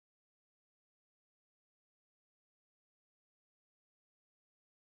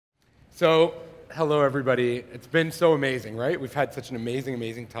So, hello everybody. It's been so amazing, right? We've had such an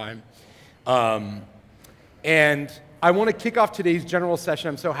amazing time. And I want to kick off today's general session.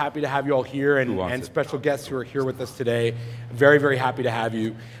 I'm so happy to have you all here and special guests who are here with us today. Very happy to have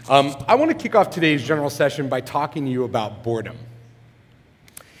you. I want to kick off today's general session by talking to you about boredom.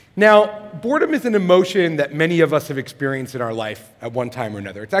 Now, boredom is an emotion that many of us have experienced in our life at one time or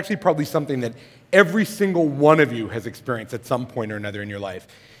another. It's actually probably something that every single one of you has experienced at some point or another in your life.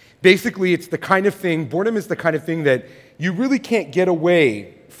 Basically, it's the kind of thing, boredom is the kind of thing that you really can't get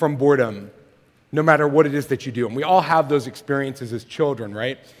away from boredom no matter what it is that you do. And we all have those experiences as children,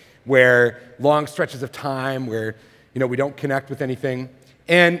 right? Where long stretches of time where, we don't connect with anything.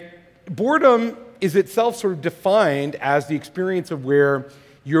 And boredom is itself sort of defined as the experience of where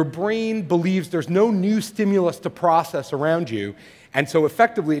your brain believes there's no new stimulus to process around you, and so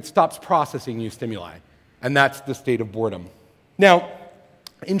effectively it stops processing new stimuli. And that's the state of boredom. Now,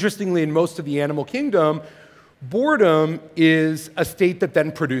 interestingly, in most of the animal kingdom, boredom is a state that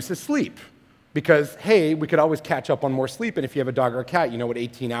then produces sleep. Because, hey, we could always catch up on more sleep, and if you have a dog or a cat, you know what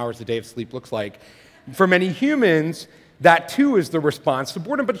 18 hours a day of sleep looks like. For many humans, that too is the response to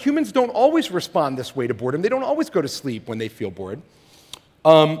boredom, but humans don't always respond this way to boredom. They don't always go to sleep when they feel bored.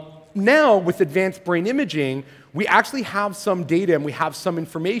 Now, with advanced brain imaging, we actually have some data and we have some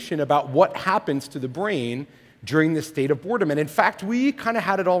information about what happens to the brain during this state of boredom. And in fact, we kind of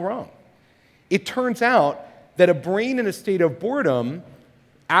had it all wrong. It turns out that a brain in a state of boredom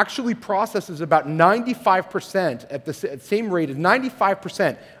actually processes about 95% at the same rate as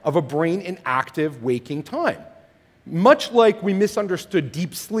 95% of a brain in active waking time. Much like we misunderstood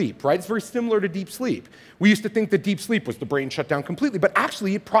deep sleep, right? It's very similar to deep sleep. We used to think that deep sleep was the brain shut down completely, but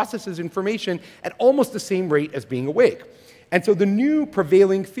actually it processes information at almost the same rate as being awake. And so the new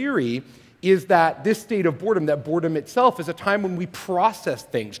prevailing theory is that this state of boredom, that boredom itself, is a time when we process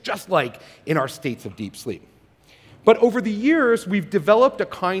things, just like in our states of deep sleep. But over the years, we've developed a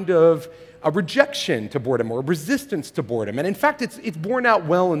kind of a rejection to boredom or a resistance to boredom. And in fact, it's borne out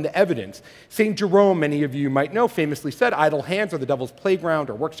well in the evidence. St. Jerome, many of you might know, famously said, idle hands are the devil's playground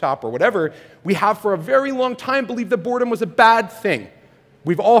or workshop or whatever. We have for a very long time believed that boredom was a bad thing.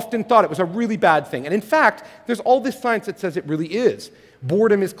 We've often thought it was a really bad thing. And in fact, there's all this science that says it really is.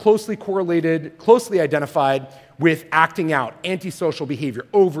 Boredom is closely correlated, closely identified with acting out, antisocial behavior,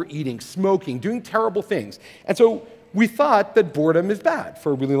 overeating, smoking, doing terrible things. And so we thought that boredom is bad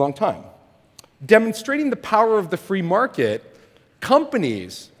for a really long time. Demonstrating the power of the free market,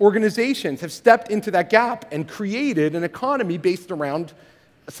 companies, organizations have stepped into that gap and created an economy based around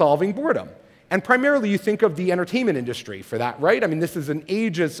solving boredom. And primarily, you think of the entertainment industry for that, right? I mean, this is an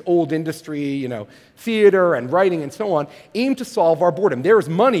ages-old industry, theater and writing and so on, aimed to solve our boredom. There is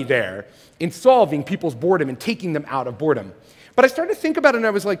money there in solving people's boredom and taking them out of boredom. But I started to think about it, and I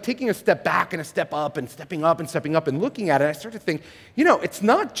was like taking a step back and a step up and stepping up and stepping up and looking at it, and I started to think, it's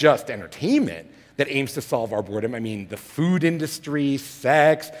not just entertainment that aims to solve our boredom. I mean, the food industry,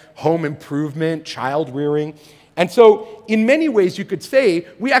 sex, home improvement, child rearing. And so in many ways, you could say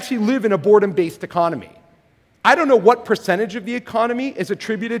we actually live in a boredom-based economy. I don't know what percentage of the economy is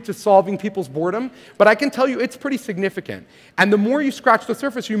attributed to solving people's boredom, but I can tell you it's pretty significant. And the more you scratch the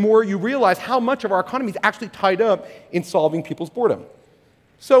surface, the more you realize how much of our economy is actually tied up in solving people's boredom.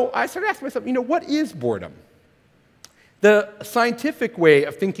 So I started asking myself, what is boredom? The scientific way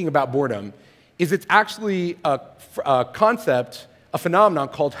of thinking about boredom is it's actually a concept, a phenomenon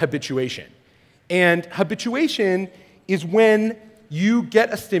called habituation. And habituation is when you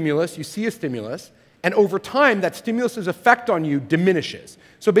get a stimulus, you see a stimulus, and over time, that stimulus's effect on you diminishes.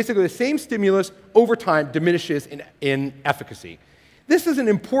 So basically, the same stimulus over time diminishes in efficacy. This is an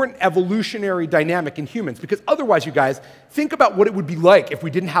important evolutionary dynamic in humans, because otherwise, you guys, think about what it would be like if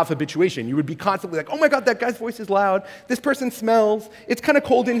we didn't have habituation. You would be constantly like, oh my God, that guy's voice is loud. This person smells. It's kind of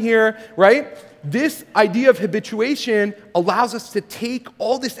cold in here, right? This idea of habituation allows us to take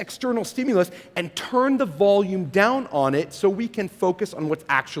all this external stimulus and turn the volume down on it so we can focus on what's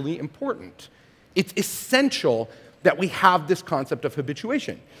actually important. It's essential that we have this concept of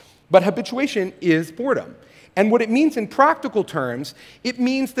habituation. But habituation is boredom. And what it means in practical terms, it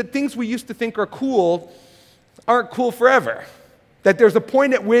means that things we used to think are cool aren't cool forever. That there's a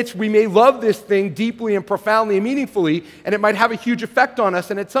point at which we may love this thing deeply and profoundly and meaningfully, and it might have a huge effect on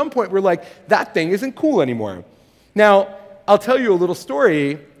us, and at some point we're like, that thing isn't cool anymore. Now, I'll tell you a little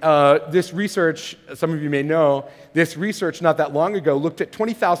story. This research, some of you may know, this research not that long ago looked at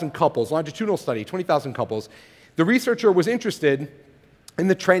 20,000 couples, longitudinal study, 20,000 couples. The researcher was interested in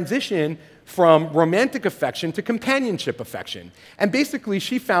the transition from romantic affection to companionship affection. And basically,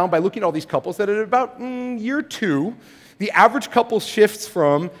 she found by looking at all these couples that at about year 2, the average couple shifts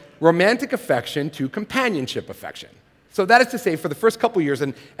from romantic affection to companionship affection. So that is to say, for the first couple years,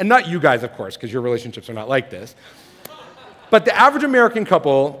 and not you guys, of course, because your relationships are not like this, but the average American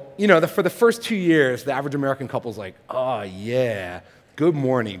couple, for the first 2 years, the average American couple's like, oh, yeah, good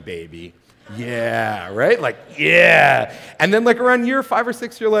morning, baby. Yeah, right? Like, yeah. And then like around year 5 or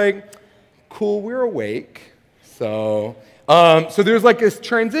 6, you're like, cool, we're awake. So there's like this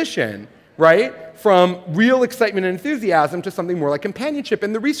transition, right, from real excitement and enthusiasm to something more like companionship.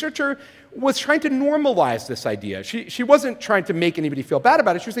 And the researcher was trying to normalize this idea. She wasn't trying to make anybody feel bad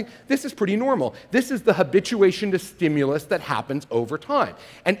about it. She was saying, this is pretty normal. This is the habituation to stimulus that happens over time.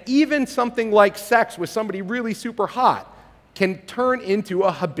 And even something like sex with somebody really super hot can turn into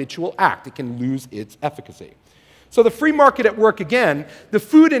a habitual act. It can lose its efficacy. So the free market at work again, the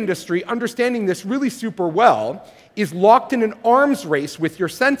food industry, understanding this really super well, is locked in an arms race with your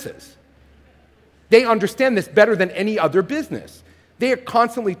senses. They understand this better than any other business. They are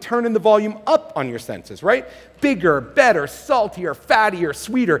constantly turning the volume up on your senses, right? Bigger, better, saltier, fattier,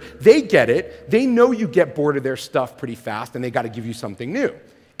 sweeter. They get it. They know you get bored of their stuff pretty fast, and they got to give you something new.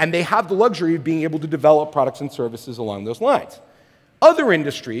 And they have the luxury of being able to develop products and services along those lines. Other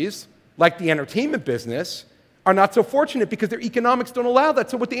industries, like the entertainment business, are not so fortunate because their economics don't allow that.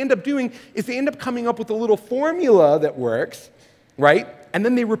 So what they end up doing is they end up coming up with a little formula that works, right? And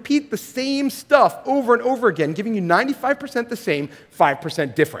then they repeat the same stuff over and over again, giving you 95% the same,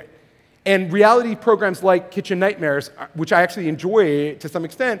 5% different. And reality programs like Kitchen Nightmares, which I actually enjoy to some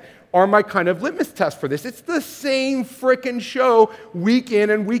extent, are my kind of litmus test for this. It's the same frickin' show week in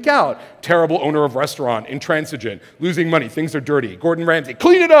and week out. Terrible owner of restaurant, intransigent, losing money, things are dirty. Gordon Ramsay,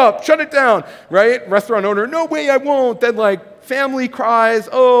 clean it up, shut it down, right? Restaurant owner, no way, I won't. Then like family cries,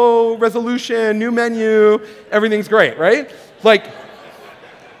 oh, resolution, new menu, everything's great, right? Like,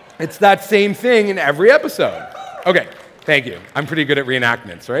 it's that same thing in every episode. Okay, thank you. I'm pretty good at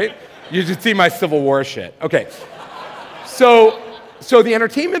reenactments, right? You should see my Civil War shit. Okay, so the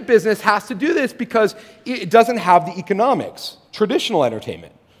entertainment business has to do this because it doesn't have the economics, traditional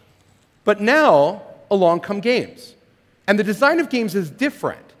entertainment. But now, along come games. And the design of games is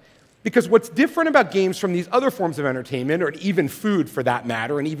different. Because what's different about games from these other forms of entertainment, or even food for that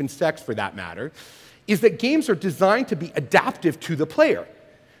matter, and even sex for that matter, is that games are designed to be adaptive to the player.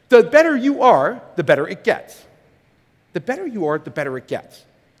 The better you are, the better it gets. The better you are, the better it gets.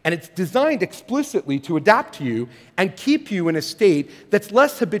 And it's designed explicitly to adapt to you and keep you in a state that's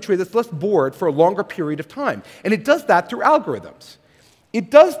less habituated, that's less bored for a longer period of time. And it does that through algorithms. It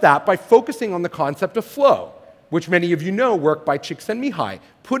does that by focusing on the concept of flow, which many of you know work by Csikszentmihalyi,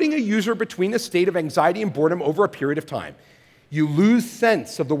 putting a user between a state of anxiety and boredom over a period of time. You lose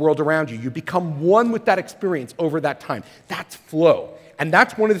sense of the world around you. You become one with that experience over that time. That's flow. And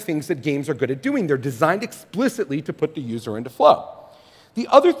that's one of the things that games are good at doing. They're designed explicitly to put the user into flow. The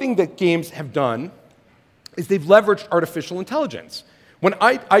other thing that games have done is they've leveraged artificial intelligence. When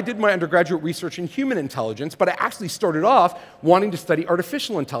I did my undergraduate research in human intelligence, but I actually started off wanting to study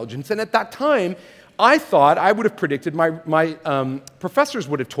artificial intelligence. And at that time, I thought, I would have predicted, my professors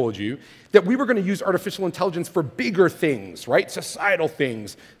would have told you, that we were going to use artificial intelligence for bigger things, right? Societal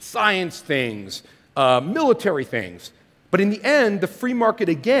things, science things, military things. But in the end, the free market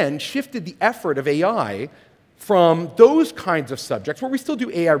again shifted the effort of AI from those kinds of subjects, where we still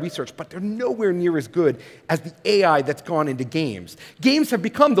do AI research, but they're nowhere near as good as the AI that's gone into games. Games have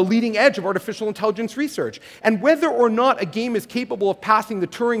become the leading edge of artificial intelligence research. And whether or not a game is capable of passing the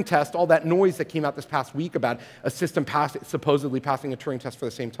Turing test, all that noise that came out this past week about a system supposedly passing a Turing test for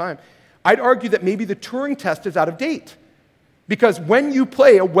the same time, I'd argue that maybe the Turing test is out of date. Because when you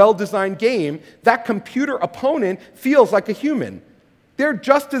play a well-designed game, that computer opponent feels like a human. They're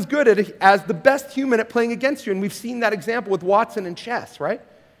just as good as the best human at playing against you. And we've seen that example with Watson in chess, right?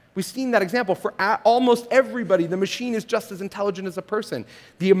 We've seen that example for almost everybody. The machine is just as intelligent as a person.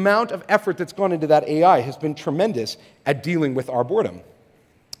 The amount of effort that's gone into that AI has been tremendous at dealing with our boredom.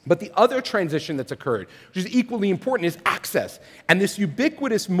 But the other transition that's occurred, which is equally important, is access. And this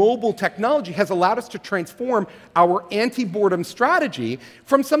ubiquitous mobile technology has allowed us to transform our anti-boredom strategy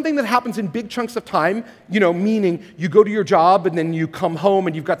from something that happens in big chunks of time, meaning you go to your job and then you come home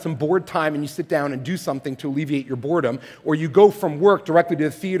and you've got some bored time and you sit down and do something to alleviate your boredom, or you go from work directly to the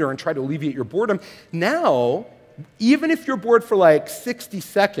theater and try to alleviate your boredom. Now, even if you're bored for like 60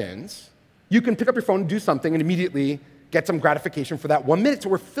 seconds, you can pick up your phone and do something and immediately get some gratification for that 1 minute. So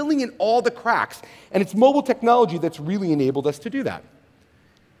we're filling in all the cracks. And it's mobile technology that's really enabled us to do that.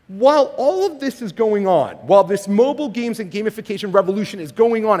 While all of this is going on, while this mobile games and gamification revolution is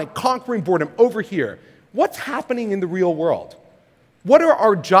going on and conquering boredom over here, what's happening in the real world? What are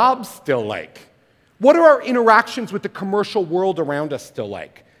our jobs still like? What are our interactions with the commercial world around us still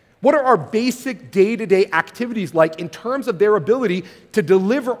like? What are our basic day-to-day activities like in terms of their ability to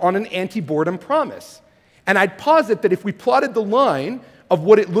deliver on an anti-boredom promise? And I'd posit that if we plotted the line of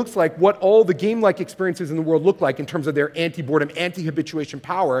what it looks like, what all the game-like experiences in the world look like in terms of their anti-boredom, anti-habituation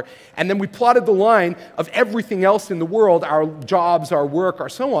power, and then we plotted the line of everything else in the world, our jobs, our work, our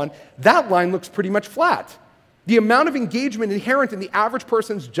so on, that line looks pretty much flat. The amount of engagement inherent in the average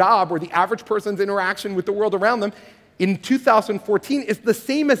person's job or the average person's interaction with the world around them in 2014 is the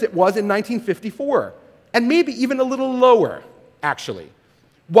same as it was in 1954, and maybe even a little lower, actually.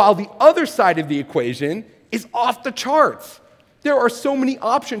 While the other side of the equation is off the charts. There are so many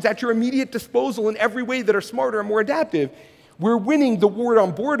options at your immediate disposal in every way that are smarter and more adaptive. We're winning the war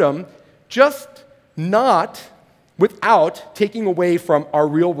on boredom, just not without taking away from our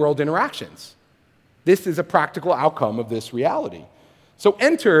real-world interactions. This is a practical outcome of this reality. So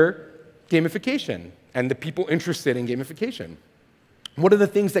enter gamification and the people interested in gamification. One of the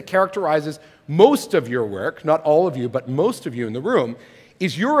things that characterizes most of your work, not all of you, but most of you in the room,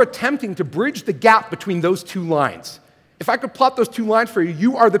 is you're attempting to bridge the gap between those two lines. If I could plot those two lines for you,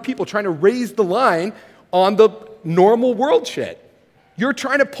 you are the people trying to raise the line on the normal world shit. You're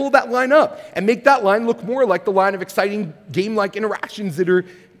trying to pull that line up and make that line look more like the line of exciting game-like interactions that are,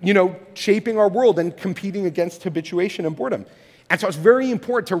 shaping our world and competing against habituation and boredom. And so it's very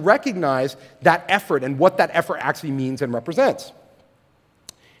important to recognize that effort and what that effort actually means and represents.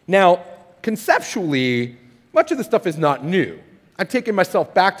 Now, conceptually, much of the stuff is not new. I'm taking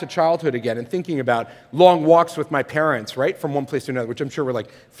myself back to childhood again and thinking about long walks with my parents, right, from one place to another, which I'm sure were like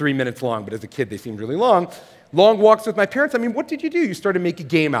 3 minutes long, but as a kid they seemed really long. Long walks with my parents, I mean, what did you do? You started to make a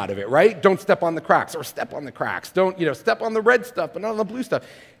game out of it, right? Don't step on the cracks, or step on the cracks. Don't, step on the red stuff, but not on the blue stuff.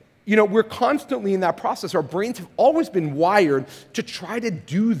 We're constantly in that process. Our brains have always been wired to try to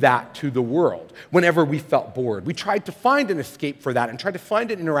do that to the world whenever we felt bored. We tried to find an escape for that and tried to find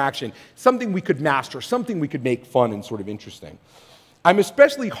an interaction, something we could master, something we could make fun and sort of interesting. I'm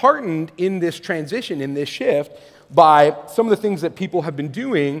especially heartened in this transition, in this shift, by some of the things that people have been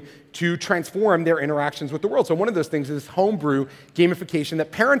doing to transform their interactions with the world. So one of those things is homebrew gamification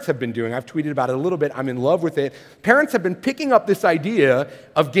that parents have been doing. I've tweeted about it a little bit. I'm in love with it. Parents have been picking up this idea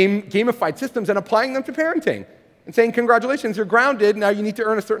of gamified systems and applying them to parenting and saying, congratulations, you're grounded. Now you need to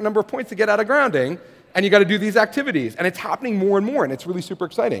earn a certain number of points to get out of grounding, and you got to do these activities. And it's happening more and more, and it's really super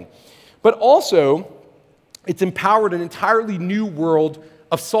exciting. But also, it's empowered an entirely new world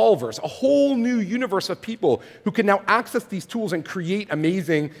of solvers, a whole new universe of people who can now access these tools and create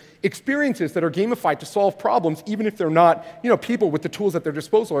amazing experiences that are gamified to solve problems, even if they're not, people with the tools at their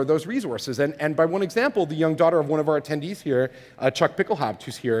disposal or those resources. And by one example, the young daughter of one of our attendees here, Chuck Pickelhabt,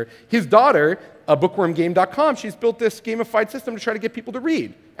 who's here, his daughter, bookwormgame.com, she's built this gamified system to try to get people to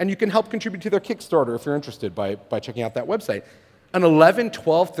read. And you can help contribute to their Kickstarter if you're interested by checking out that website. An 11,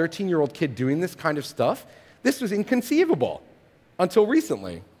 12, 13-year-old kid doing this kind of stuff, this was inconceivable. Until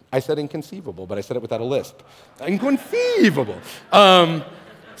recently. I said inconceivable, but I said it without a lisp. Inconceivable.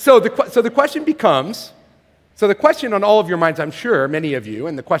 So the question becomes, the question on all of your minds, I'm sure, many of you,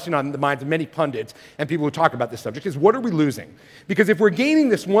 and the question on the minds of many pundits and people who talk about this subject is, what are we losing? Because if we're gaining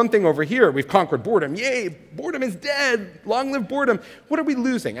this one thing over here, we've conquered boredom, yay, boredom is dead, long live boredom, what are we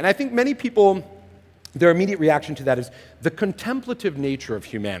losing? And I think many people, their immediate reaction to that is the contemplative nature of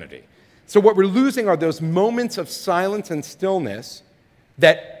humanity. So what we're losing are those moments of silence and stillness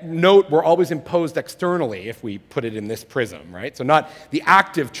that, note, were always imposed externally if we put it in this prism, right? So not the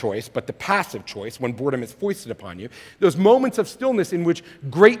active choice, but the passive choice when boredom is foisted upon you. Those moments of stillness in which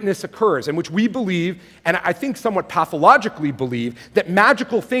greatness occurs, in which we believe, and I think somewhat pathologically believe, that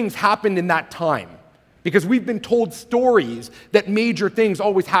magical things happened in that time. Because we've been told stories that major things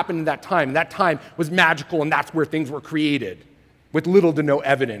always happened in that time, and that time was magical, and that's where things were created, with little to no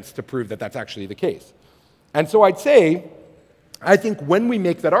evidence to prove that that's actually the case. And so I'd say, I think when we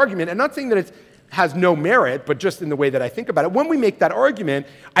make that argument, and not saying that it has no merit, but just in the way that I think about it, when we make that argument,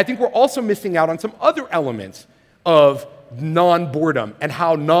 I think we're also missing out on some other elements of non-boredom and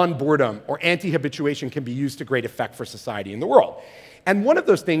how non-boredom or anti-habituation can be used to great effect for society and the world. And one of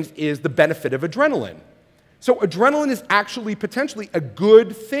those things is the benefit of adrenaline. So adrenaline is actually potentially a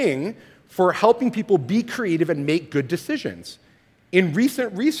good thing for helping people be creative and make good decisions. In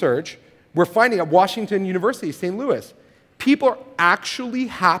recent research, we're finding at Washington University, St. Louis, people are actually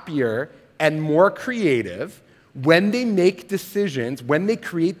happier and more creative when they make decisions, when they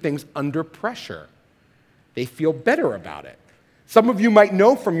create things under pressure. They feel better about it. Some of you might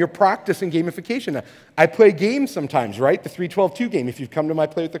know from your practice in gamification. I play games sometimes, right? The 3-12-2 game, if you've come to my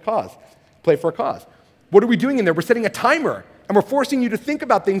Play for a Cause. What are we doing in there? We're setting a timer. And we're forcing you to think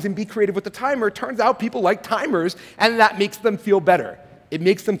about things and be creative with the timer. It turns out people like timers, and that makes them feel better. It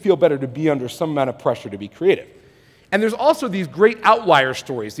makes them feel better to be under some amount of pressure to be creative. And there's also these great outlier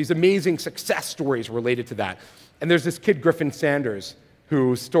stories, these amazing success stories related to that. And there's this kid, Griffin Sanders,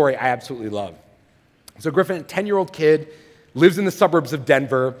 whose story I absolutely love. So Griffin, a 10-year-old kid, lives in the suburbs of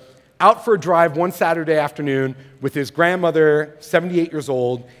Denver, out for a drive one Saturday afternoon with his grandmother, 78 years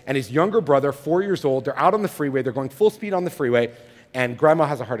old, and his younger brother, 4 years old. They're out on the freeway. They're going full speed on the freeway, and grandma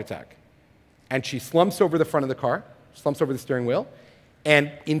has a heart attack. And she slumps over the front of the car, slumps over the steering wheel,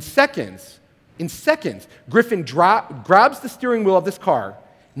 and in seconds, Griffin grabs the steering wheel of this car,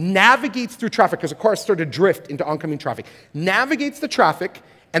 navigates through traffic, because the car started to drift into oncoming traffic, navigates the traffic,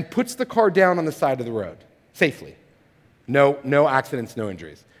 and puts the car down on the side of the road, safely. No accidents, no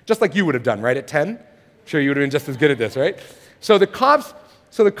injuries. Just like you would have done, right, at 10? I'm sure you would have been just as good at this, right? So the cops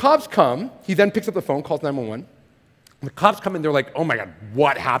come. He then picks up the phone, calls 911. The cops come in, they're like, oh my God,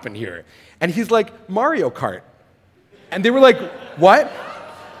 what happened here? And he's like, Mario Kart. And they were like, what?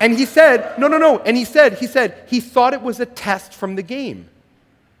 And he said, no. And he said he thought it was a test from the game.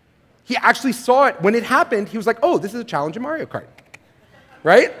 He actually saw it. When it happened, he was like, oh, this is a challenge in Mario Kart.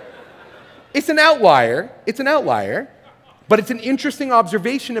 Right? It's an outlier. But it's an interesting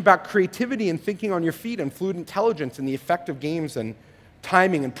observation about creativity and thinking on your feet and fluid intelligence and the effect of games and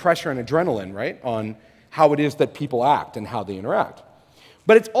timing and pressure and adrenaline, right, on how it is that people act and how they interact.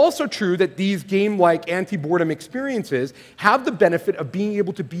 But it's also true that these game-like anti-boredom experiences have the benefit of being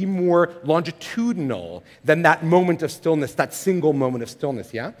able to be more longitudinal than that moment of stillness, that single moment of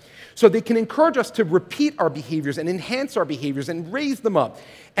stillness, yeah? So they can encourage us to repeat our behaviors and enhance our behaviors and raise them up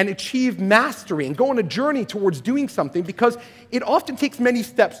and achieve mastery and go on a journey towards doing something, because it often takes many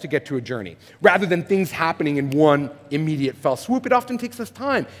steps to get to a journey. Rather than things happening in one immediate fell swoop, it often takes us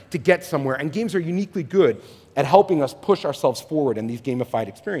time to get somewhere, and games are uniquely good at helping us push ourselves forward, and these gamified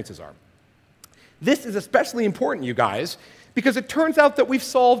experiences are. This is especially important, you guys, because it turns out that we've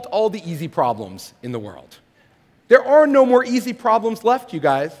solved all the easy problems in the world. There are no more easy problems left, you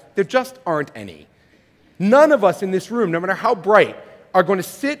guys. There just aren't any. None of us in this room, no matter how bright, are going to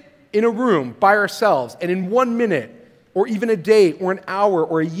sit in a room by ourselves and in 1 minute, or even a day, or an hour,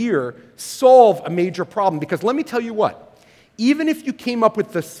 or a year, solve a major problem. Because let me tell you what, even if you came up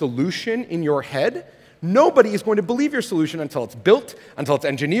with the solution in your head, nobody is going to believe your solution until it's built, until it's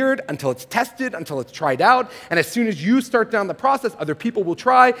engineered, until it's tested, until it's tried out. And as soon as you start down the process, other people will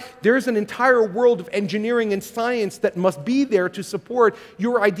try. There's an entire world of engineering and science that must be there to support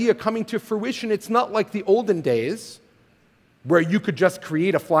your idea coming to fruition. It's not like the olden days where you could just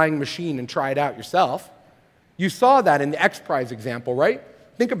create a flying machine and try it out yourself. You saw that in the X Prize example, right?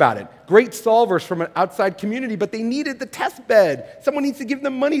 Think about it. Great solvers from an outside community, but they needed the test bed. Someone needs to give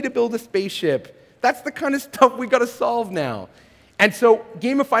them money to build a spaceship. That's the kind of stuff we got to solve now. And so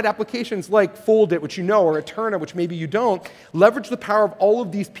gamified applications like Fold It, which you know, or Eterna, which maybe you don't, leverage the power of all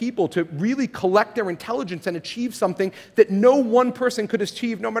of these people to really collect their intelligence and achieve something that no one person could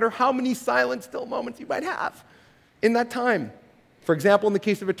achieve, no matter how many silent, still moments you might have in that time. For example, in the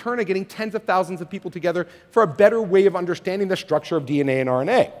case of Eterna, getting tens of thousands of people together for a better way of understanding the structure of DNA and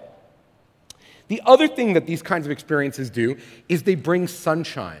RNA. The other thing that these kinds of experiences do is they bring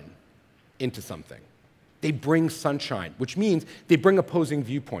sunshine into something. They bring sunshine, which means they bring opposing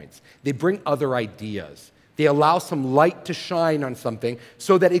viewpoints. They bring other ideas. They allow some light to shine on something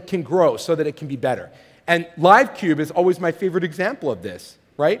so that it can grow, so that it can be better. And LiveCube is always my favorite example of this,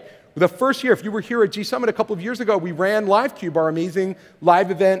 right? The first year, if you were here at GSummit a couple of years ago, we ran LiveCube, our amazing live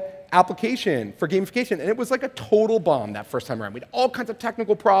event application for gamification, and it was like a total bomb that first time around. We had all kinds of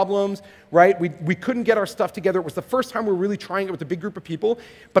technical problems, right? We couldn't get our stuff together. It was the first time we were really trying it with a big group of people,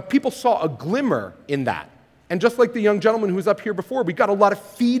 but people saw a glimmer in that. And just like the young gentleman who was up here before, we got a lot of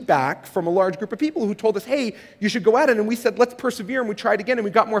feedback from a large group of people who told us, hey, you should go at it. And we said, let's persevere, and we tried again, and we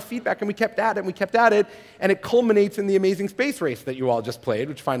got more feedback, and we kept at it, and we kept at it, and it culminates in the amazing space race that you all just played,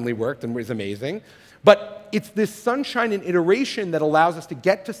 which finally worked and was amazing. But it's this sunshine and iteration that allows us to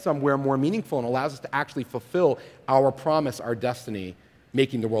get to somewhere more meaningful and allows us to actually fulfill our promise, our destiny,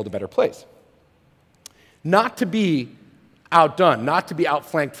 making the world a better place. Not to be outdone, not to be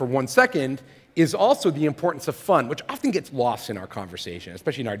outflanked for 1 second, is also the importance of fun, which often gets lost in our conversation,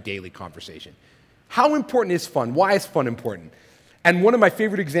 especially in our daily conversation. How important is fun? Why is fun important? And one of my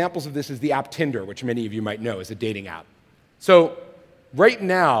favorite examples of this is the app Tinder, which many of you might know is a dating app. So right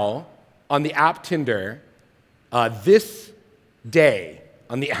now, on the app Tinder, this day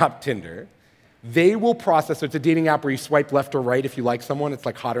on the app Tinder, they will process, so it's a dating app where you swipe left or right if you like someone. It's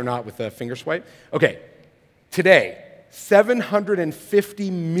like Hot or Not with a finger swipe. Okay, today,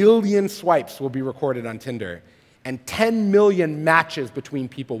 750 million swipes will be recorded on Tinder, and 10 million matches between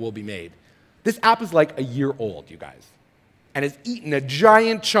people will be made. This app is like a year old, you guys. and has eaten a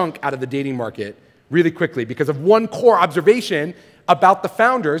giant chunk out of the dating market really quickly because of one core observation about the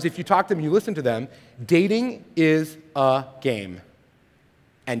founders. If you talk to them, you listen to them, dating is a game.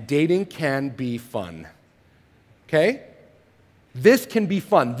 And dating can be fun. Okay? This can be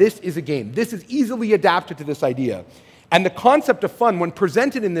fun. This is a game. This is easily adapted to this idea. And the concept of fun, when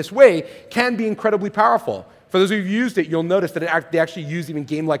presented in this way, can be incredibly powerful. For those of you who've used it, you'll notice that they actually use even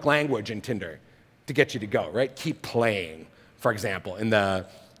game-like language in Tinder to get you to go, right? Keep playing, for example, in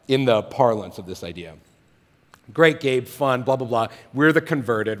the parlance of this idea. Great, Gabe, fun, blah, blah, blah. We're the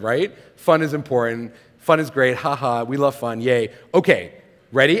converted, right? Fun is important. Fun is great. Haha, we love fun. Yay. Okay,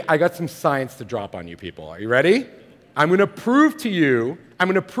 ready? I got some science to drop on you people. Are you ready? I'm going to prove to you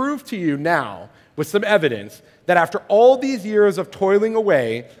now with some evidence that after all these years of toiling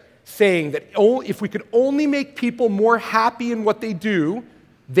away, saying that if we could only make people more happy in what they do,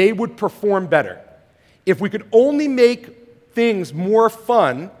 they would perform better. If we could only make things more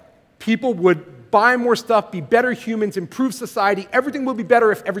fun, people would buy more stuff, be better humans, improve society. Everything will be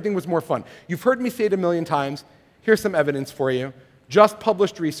better if everything was more fun. You've heard me say it a million times. Here's some evidence for you. Just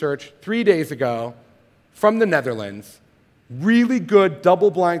published research 3 days ago from the Netherlands. Really good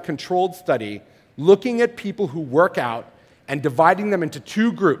double-blind controlled study looking at people who work out and dividing them into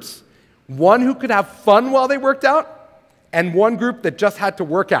two groups. One who could have fun while they worked out, and one group that just had to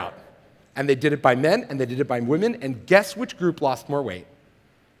work out. And they did it by men, and they did it by women, and guess which group lost more weight?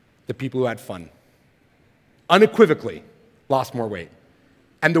 The people who had fun. Unequivocally lost more weight.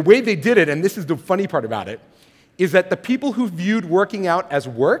 And the way they did it, and this is the funny part about it, is that the people who viewed working out as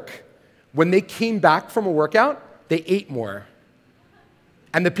work, when they came back from a workout, they ate more.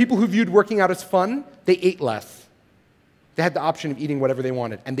 And the people who viewed working out as fun, they ate less. They had the option of eating whatever they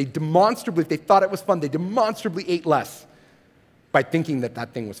wanted. And they demonstrably, if they thought it was fun, they demonstrably ate less by thinking that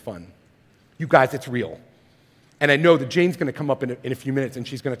that thing was fun. You guys, it's real. And I know that Jane's going to come up in a few minutes, and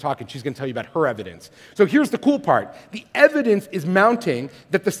she's going to talk, and she's going to tell you about her evidence. So here's the cool part. The evidence is mounting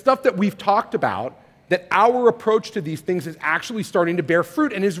that the stuff that we've talked about, that our approach to these things is actually starting to bear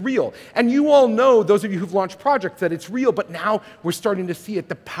fruit and is real. And you all know, those of you who've launched projects, that it's real, but now we're starting to see it,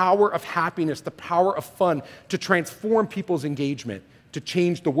 the power of happiness, the power of fun to transform people's engagement, to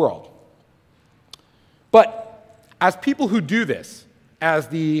change the world. But as people who do this, as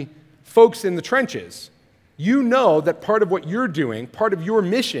the folks in the trenches, you know that part of what you're doing, part of your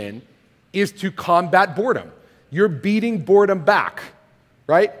mission, is to combat boredom. You're beating boredom back.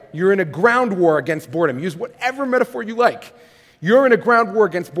 Right? You're in a ground war against boredom. Use whatever metaphor you like. You're in a ground war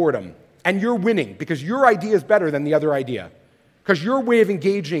against boredom, and you're winning because your idea is better than the other idea, because your way of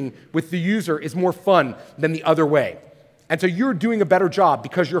engaging with the user is more fun than the other way. And so you're doing a better job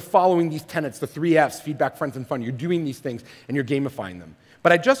because you're following these tenets, the 3 Fs, feedback, friends, and fun. You're doing these things, and you're gamifying them.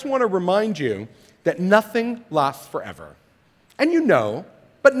 But I just want to remind you that nothing lasts forever. And you know,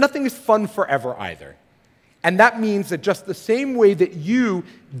 but nothing is fun forever either. And that means that just the same way that you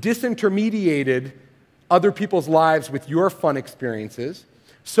disintermediated other people's lives with your fun experiences,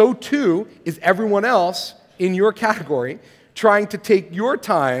 so too is everyone else in your category trying to take your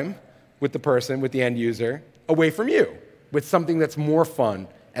time with the person, with the end user, away from you with something that's more fun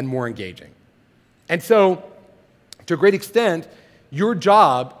and more engaging. And so, to a great extent, your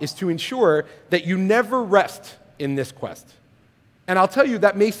job is to ensure that you never rest in this quest. And I'll tell you,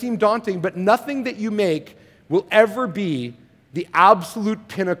 that may seem daunting, but nothing that you make will ever be the absolute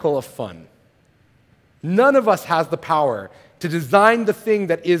pinnacle of fun. None of us has the power to design the thing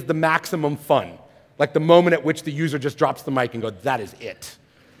that is the maximum fun, like the moment at which the user just drops the mic and goes, that is it.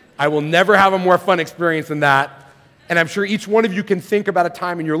 I will never have a more fun experience than that. And I'm sure each one of you can think about a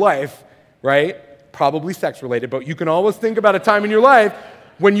time in your life, right? Probably sex-related, but you can always think about a time in your life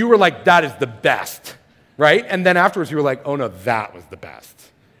when you were like, that is the best, right? And then afterwards you were like, oh no, that was the best.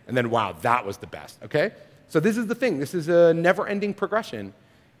 And then, wow, that was the best, okay? So this is the thing. This is a never-ending progression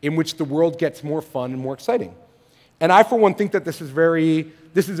in which the world gets more fun and more exciting. And I, for one, think that this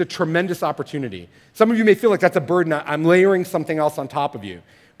is a tremendous opportunity. Some of you may feel like that's a burden. I'm layering something else on top of you.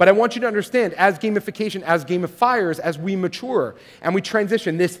 But I want you to understand, as gamification, as gamifiers, as we mature and we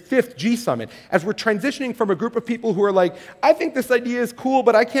transition, this 5th GSummit, as we're transitioning from a group of people who are like, I think this idea is cool,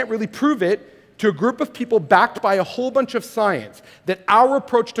 but I can't really prove it, to a group of people backed by a whole bunch of science, that our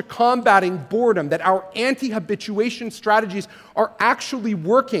approach to combating boredom, that our anti-habituation strategies are actually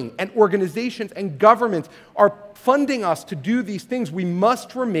working, and organizations and governments are funding us to do these things, we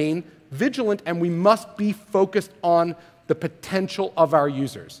must remain vigilant and we must be focused on the potential of our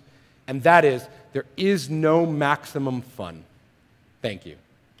users. And that is, there is no maximum fun. Thank you.